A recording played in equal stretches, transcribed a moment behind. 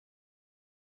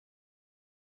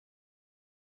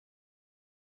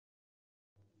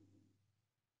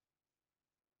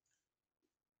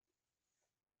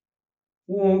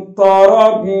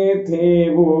तरकी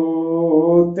थिबु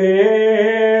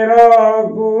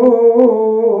तेरकु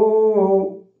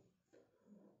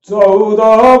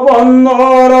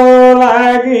 14-15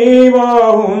 लागिब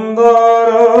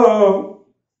हुन्दर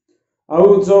आउ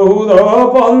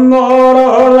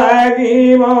 14-15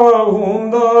 लागिब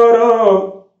हुन्दर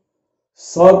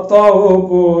 7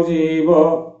 उपजिब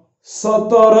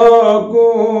 17 को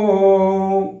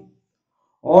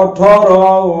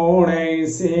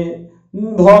 18-19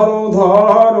 धरु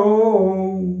धरु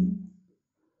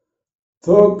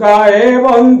थोकाए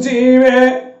बंचिबे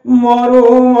मरु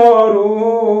मरु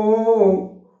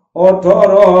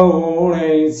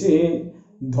 18-19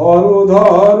 धरु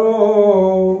धरु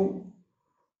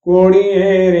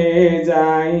 20 रे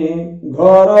जाई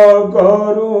घर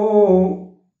करू।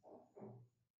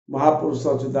 महापुरुष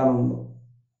अच्युतानंद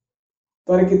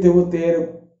तरकी थिबु तेर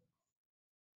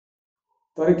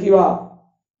तरकीवा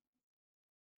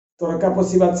तरका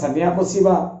पशिबा छानिया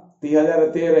पशिबा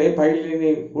 2013 हे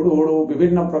फाइलिनी हुडु हुडु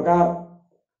विभिन्न प्रकार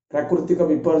प्राकृतिक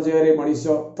विपर्यय रे मनीष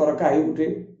तरका ही उठे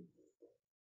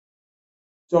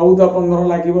 14-15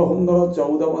 लागिब हुंदर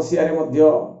 14 मसीह रे मध्य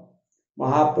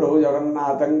महाप्रभु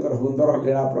जगन्नाथंकर हुंदर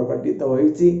लीला प्रकटित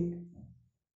होईची।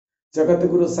 जगत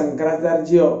गुरु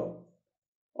शंकराचार्य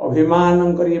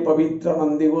अभिमान करिए पवित्र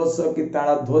नंदीघोष की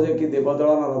तालध्वज की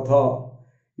देवदलन रथ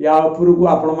या उपरकू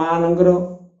आपण मानकर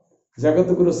जगत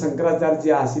गुरु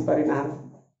शंकराचार्य आसी पारि ना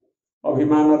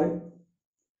अभिमान रे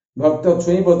भक्त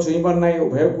छुईब छुईब नाई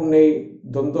उभय को नहीं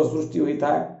द्वंद्व सृष्टि होता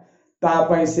है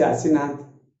तापाई से आसी ना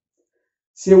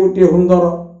सी गोटे हुंदर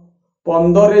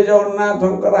 15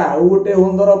 जगन्नाथंकर आउ गोटे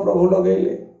हुंदर प्रभु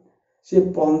लगेले सी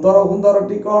 15 हुंदर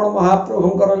टी कौन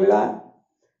महाप्रभुंकर लीला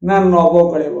ना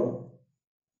नवकलेवर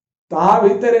ता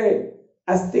भितरे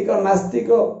आस्तिक नास्तिक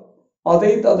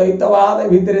अद्वैत द्वैतवाद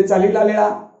भितरे चलीला लीला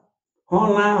हाँ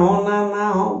ना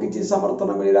हाँ किसी समर्थन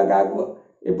मिलला क्या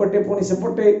एपटे पुणी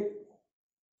सेपटे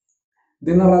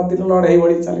दिन राति लड़ाई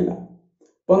बड़ी चलीला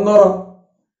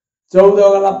 15-14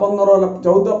 गला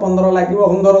 14-15 लागिब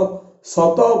हुंदर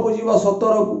 7 उपजिब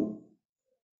 17 को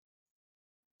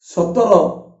 17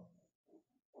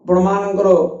 आपणमानकर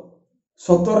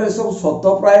 17 सब 7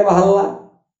 प्राय बाहरला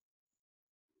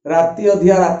राति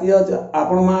अधिया राति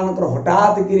आपण मानकर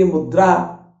हठात किरी मुद्रा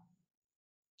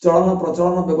चलन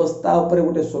प्रचलन व्यवस्था उपरे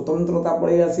गोटे स्वतंत्रता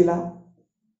पड़े आसिला।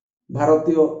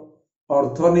 भारतीय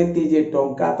अर्थनीति जे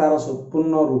टंका तार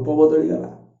संपूर्ण रूप बदली गला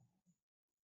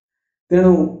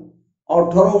तेणु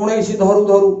 18-19 धरु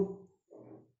धरु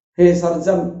हे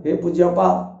सर्जन हे पूज्यपा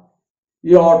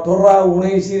ये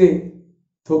 18-19 रे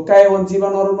थोकाए बंचिबा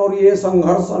नर नर ये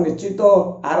संघर्ष निश्चित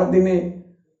आर दिने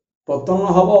पतन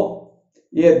हब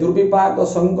ये दुर्विपाक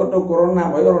संकट कोरोना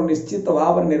भयर निश्चित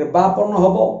भाव निर्वापन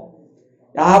हब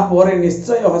या परे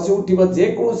निश्चय हसी उठिब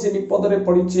जेकोसी विपद रे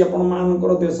पड़ी आपण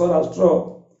मानकर देश राष्ट्र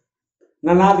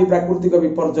नानादि प्राकृतिक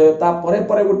विपर्यय ता परे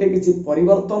परे गोटे किछि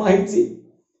परिवर्तन होईछि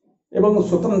एवं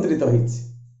स्वतंत्रित होईछि।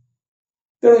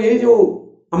 तेणु ये जो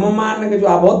आम मान के जो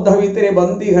आबद्ध भितर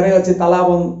बंदी घरे अच्छे ताला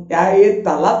बंद या ये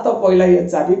ताला तो पहला ये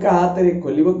चाबी का हाथ रे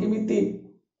खोलिब किमिति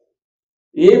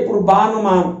ये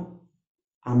पूर्वानुमान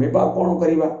आमे बा कौन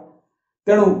करिबा।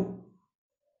 तेणु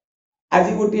आज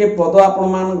गोटे पद आपण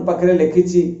मान पाखरे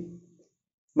लिखिछि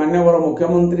माननीय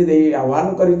मुख्यमंत्री दे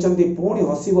आह्वान करिसंती पुणी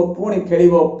हसिब पुणी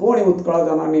खेलिब पुणी उत्कल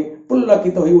जननी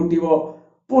पुल्लकित होई उठिब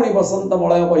पुणी बसंत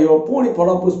मलय बहिब पुणी फल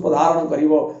पुष्प धारण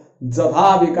करिब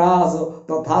जथा विकास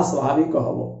तथा स्वाभाविक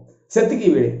हब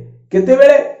सेतिकी बेले केते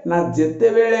बेले ना जेते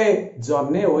बेले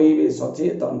जने होइबे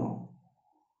सचेतन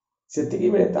सेतिकी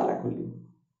बेले ताला खोलिब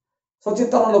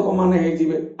सचेतन लोक माने हे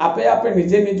जिवे आपे आपे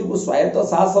निजे निजुको स्वायत्त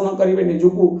शासन करिवे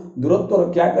निजुको दूरत्व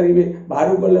रक्षा करिवे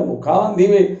बाहर गले मुखा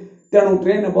बांधिवे। तेणु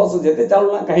ट्रेन बस जेते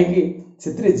चालुना कहीं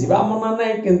से जीवा मना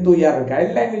नहीं किंतु यार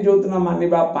गाइडलाइन जो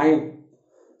मानिबा पाई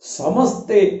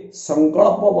समस्ते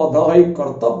संकल्पबद्ध होई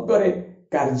कर्तव्य रे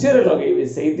कार्य रे लगेबे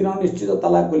से दिन निश्चित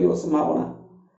ताला खोलिब संभावना।